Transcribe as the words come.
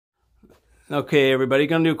Okay, everybody,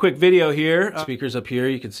 gonna do a quick video here. Speakers up here,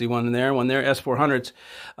 you can see one there, S400s.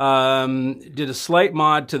 Did a slight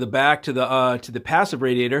mod to the back, to the passive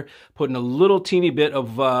radiator, putting a little teeny bit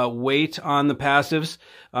of weight on the passives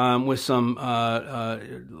with some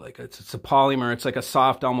like it's a polymer. It's like a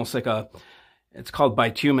soft, almost like a. It's called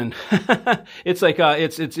bitumen. It's like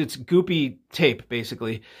it's goopy tape,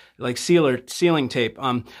 basically, like sealing tape.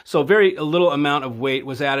 So a little amount of weight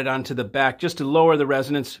was added onto the back just to lower the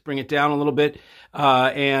resonance, bring it down a little bit,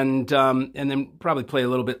 and then probably play a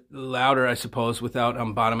little bit louder, I suppose, without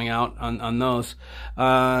bottoming out on those.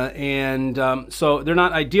 So they're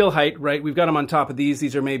not ideal height, right? We've got them on top of these.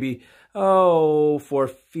 These are maybe 4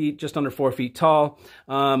 feet, just under 4 feet tall.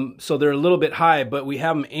 So they're a little bit high, but we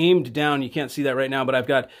have them aimed down. You can't see that right now, but I've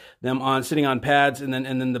got them sitting on pads, and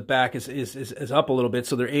then the back is up a little bit,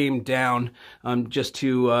 so they're aimed down just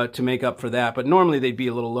to make up for that. But normally they'd be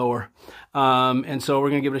a little lower. And so we're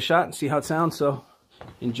gonna give it a shot and see how it sounds. So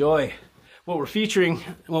enjoy. What we're featuring,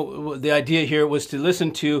 well, the idea here was to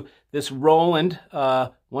listen to this Rowland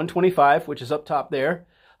 125, which is up top there,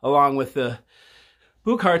 along with the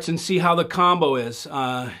Bucharts, and see how the combo is.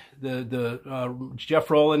 The Jeff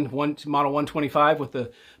Rowland model 125 with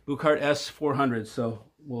the Buchardt S400. So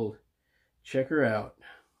we'll check her out.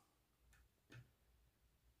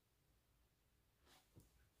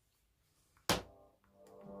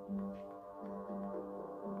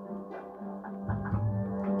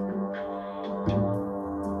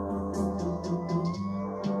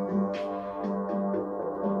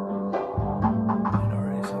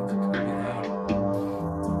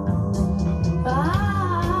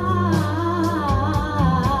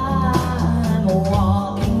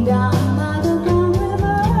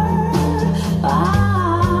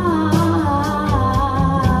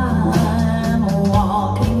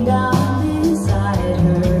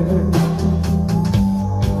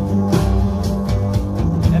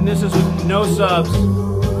 This is with no subs.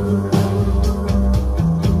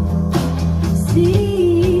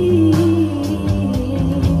 See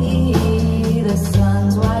the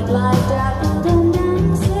sun's white light dappled and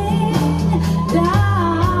dancing down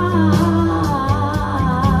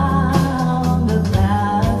the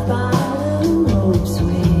path by the rope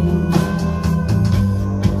swing.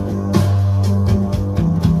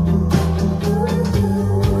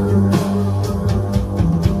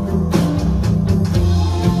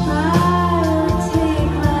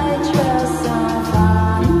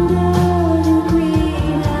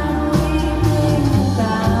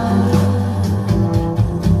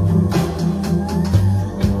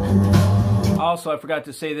 Also, I forgot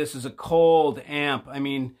to say, this is a cold amp. I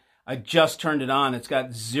mean, I just turned it on. It's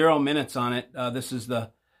got 0 minutes on it.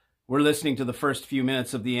 We're listening to the first few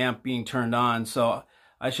minutes of the amp being turned on, so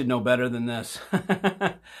I should know better than this.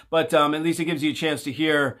 But at least it gives you a chance to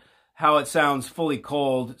hear how it sounds fully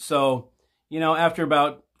cold. So, you know, after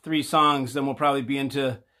about 3 songs, then we'll probably be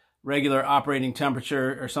into regular operating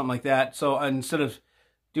temperature or something like that. So instead of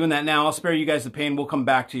doing that now, I'll spare you guys the pain. We'll come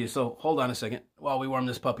back to you. So hold on a second while we warm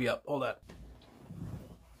this puppy up. Hold on.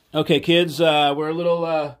 Okay, kids, we're a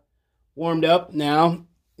little warmed up now,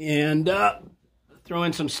 and throw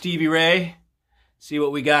in some Stevie Ray, see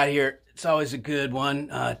what we got here. It's always a good one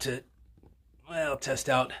to, well, test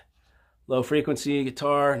out low frequency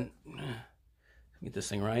guitar and get this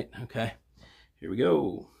thing right. Okay, here we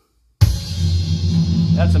go.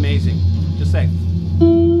 That's amazing. Just that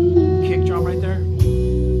kick drum right there.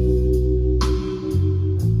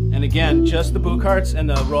 And again, just the Bucharts and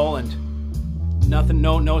the Rowland. Nothing,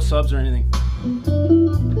 no subs or anything.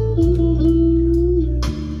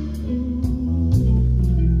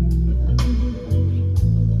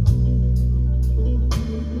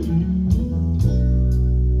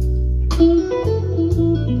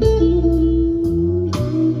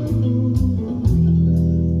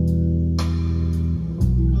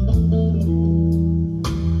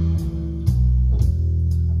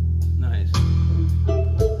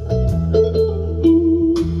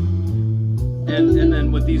 And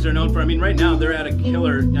then what these are known for, I mean, right now they're at a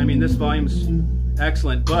killer, I mean, this volume's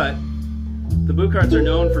excellent, but the Bucharts are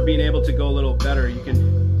known for being able to go a little better. You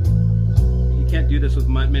can't do this with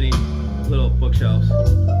many little bookshelves.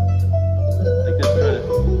 Like this kind of.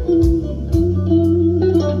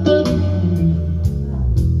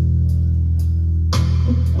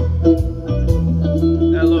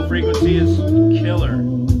 That low frequency is killer.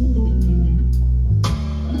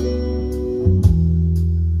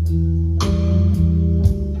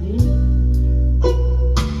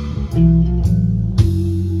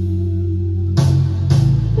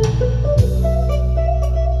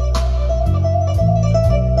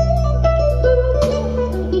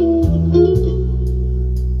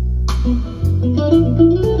 I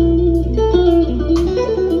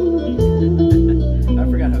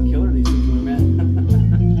forgot how killer these things were, man.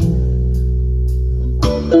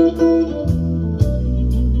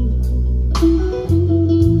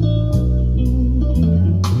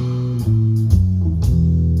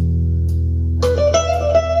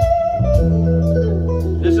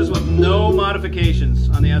 This is with no modifications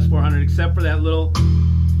on the S400 except for that little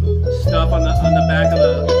stuff on the back of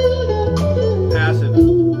the passive.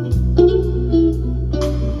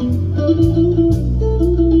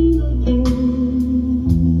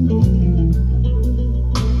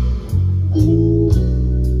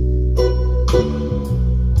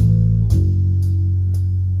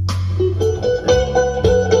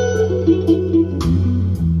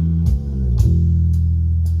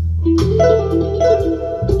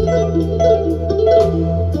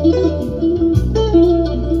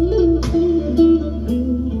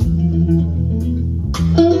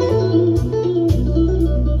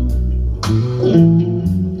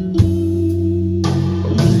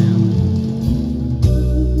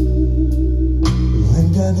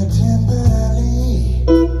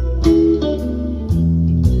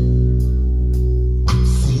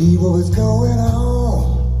 See what was going on.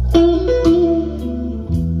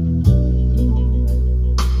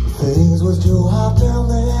 Things was too hot down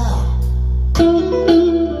there.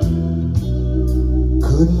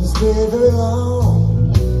 Couldn't stay very long.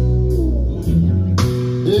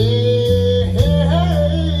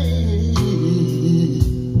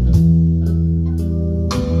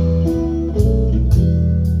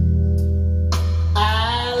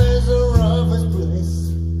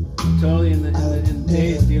 Totally in the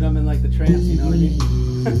daze, dude. I'm in like the trance, you know what I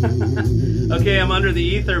mean? Okay, I'm under the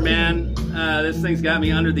ether, man. This thing's got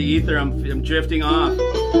me under the ether. I'm drifting off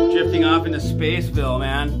into Spaceville,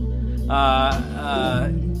 man.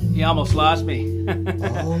 You almost lost me.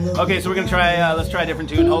 Okay, so we're gonna try. Let's try a different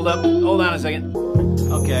tune. Hold on a second.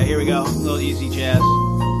 Okay, here we go. A little easy jazz.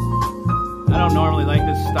 I don't normally like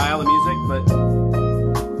this style of music, but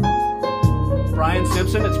Brian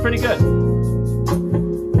Simpson, it's pretty good.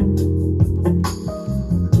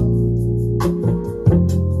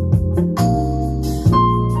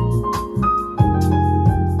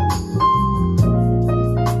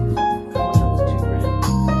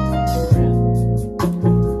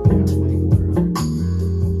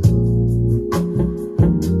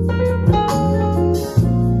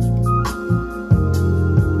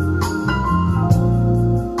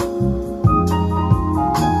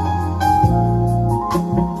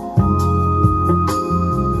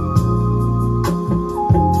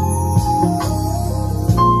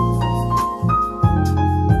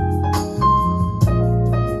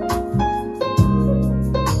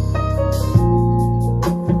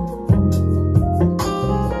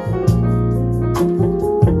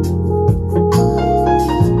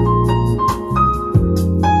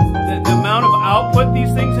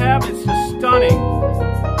 These things have, it's just stunning.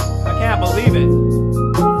 I can't believe it.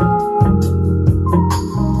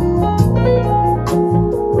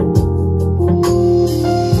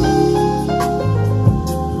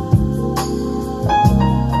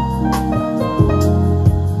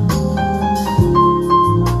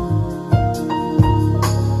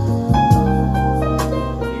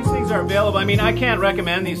 These things are available. I mean, I can't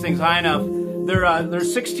recommend these things high enough. They're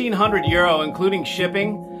 1,600 euro, including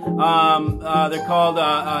shipping. They're called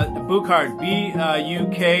Buchardt, B-U-K-H-A-R-D-T.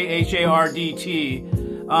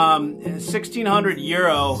 1,600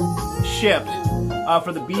 euro shipped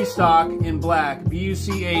for the B stock in black,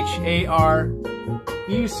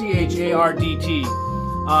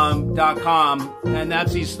 BUCHARDT.com, and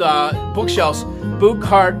that's these bookshelves.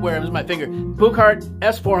 Buchardt, where is my finger? Buchardt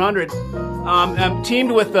S400. I'm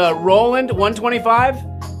teamed with Rowland 125.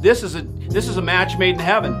 This is a match made in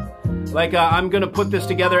heaven. Like I'm gonna put this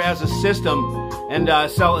together as a system and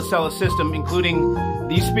sell a system including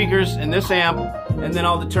these speakers and this amp, and then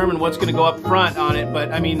I'll determine what's gonna go up front on it.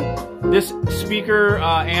 But I mean, this speaker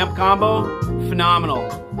amp combo, phenomenal,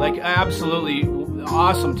 like absolutely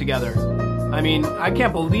awesome together. I mean, I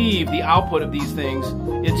can't believe the output of these things.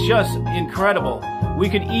 It's just incredible. We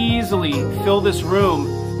could easily fill this room,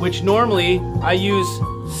 which normally I use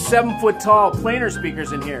 7-foot tall planar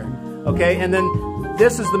speakers in here, okay? And then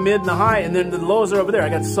this is the mid and the high, and then the lows are over there. I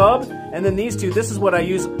got sub, and then these two, this is what I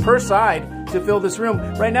use per side to fill this room.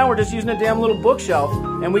 Right now we're just using a damn little bookshelf,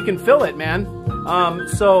 and we can fill it, man.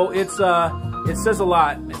 So it's it says a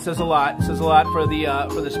lot. It says a lot. It says a lot for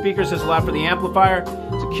the speakers, it says a lot for the amplifier.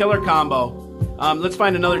 It's a killer combo. Let's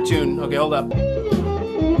find another tune. Okay, hold up.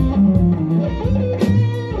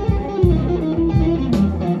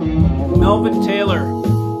 Melvin Taylor.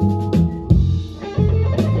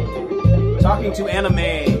 Talking to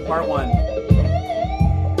Anime, Part 1.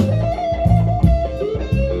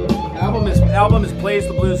 Album is Plays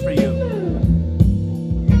the Blues for You.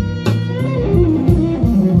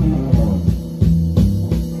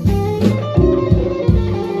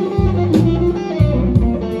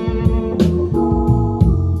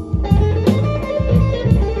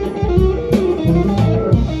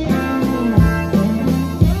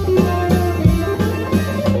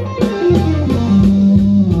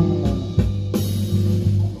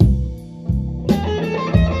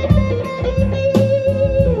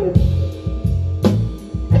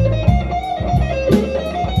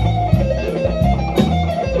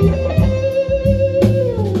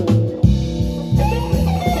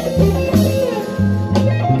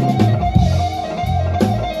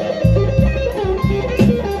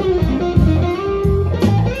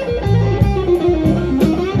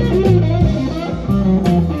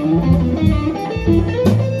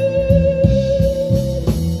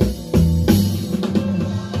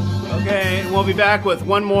 We'll be back with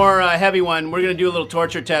one more heavy one. We're going to do a little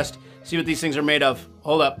torture test, see what these things are made of.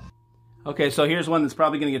 Hold up. Okay, so here's one that's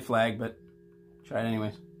probably going to get flagged, but try it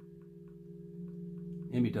anyways.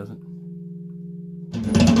 Maybe it doesn't.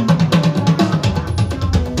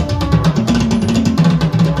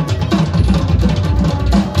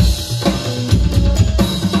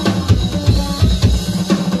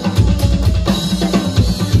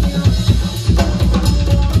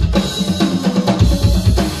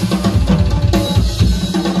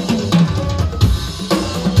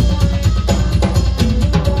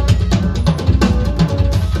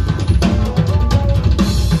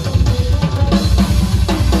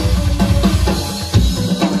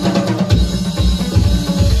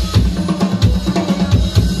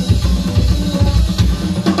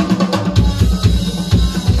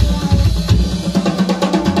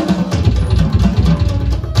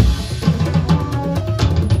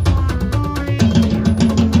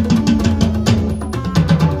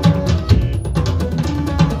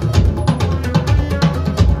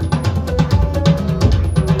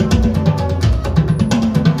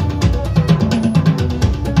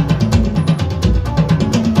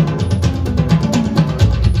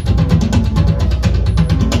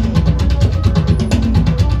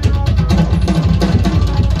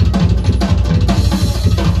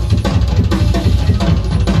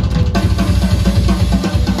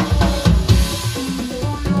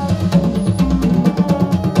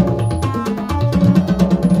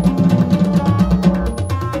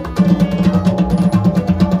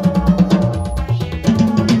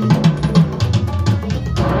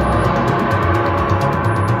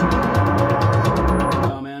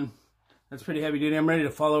 That's pretty heavy duty. I'm ready to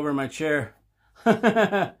fall over in my chair.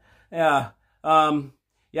 Yeah. Yeah,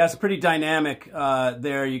 it's pretty dynamic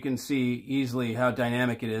there. You can see easily how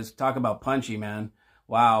dynamic it is. Talk about punchy, man.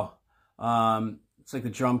 Wow. It's like the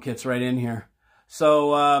drum kit's right in here.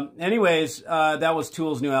 So anyways, that was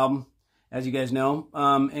Tool's new album, as you guys know.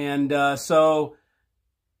 So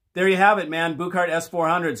there you have it, man. Buchardt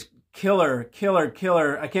S400's killer, killer,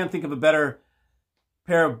 killer. I can't think of a better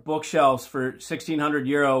pair of bookshelves for 1,600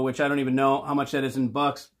 euro, which I don't even know how much that is in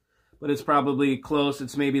bucks, but it's probably close.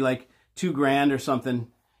 It's maybe like $2,000 or something,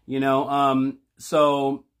 you know.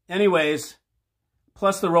 So anyways,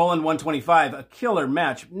 plus the Rowland 125, a killer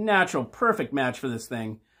match, natural, perfect match for this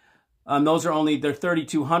thing. Those are only, they're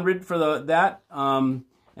 3,200 for that. And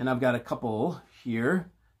I've got a couple here,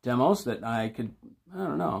 demos that I could, I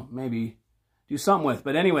don't know, maybe do something with.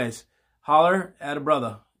 But anyways, holler at a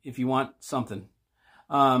brother if you want something.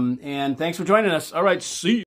 And thanks for joining us. All right, see you.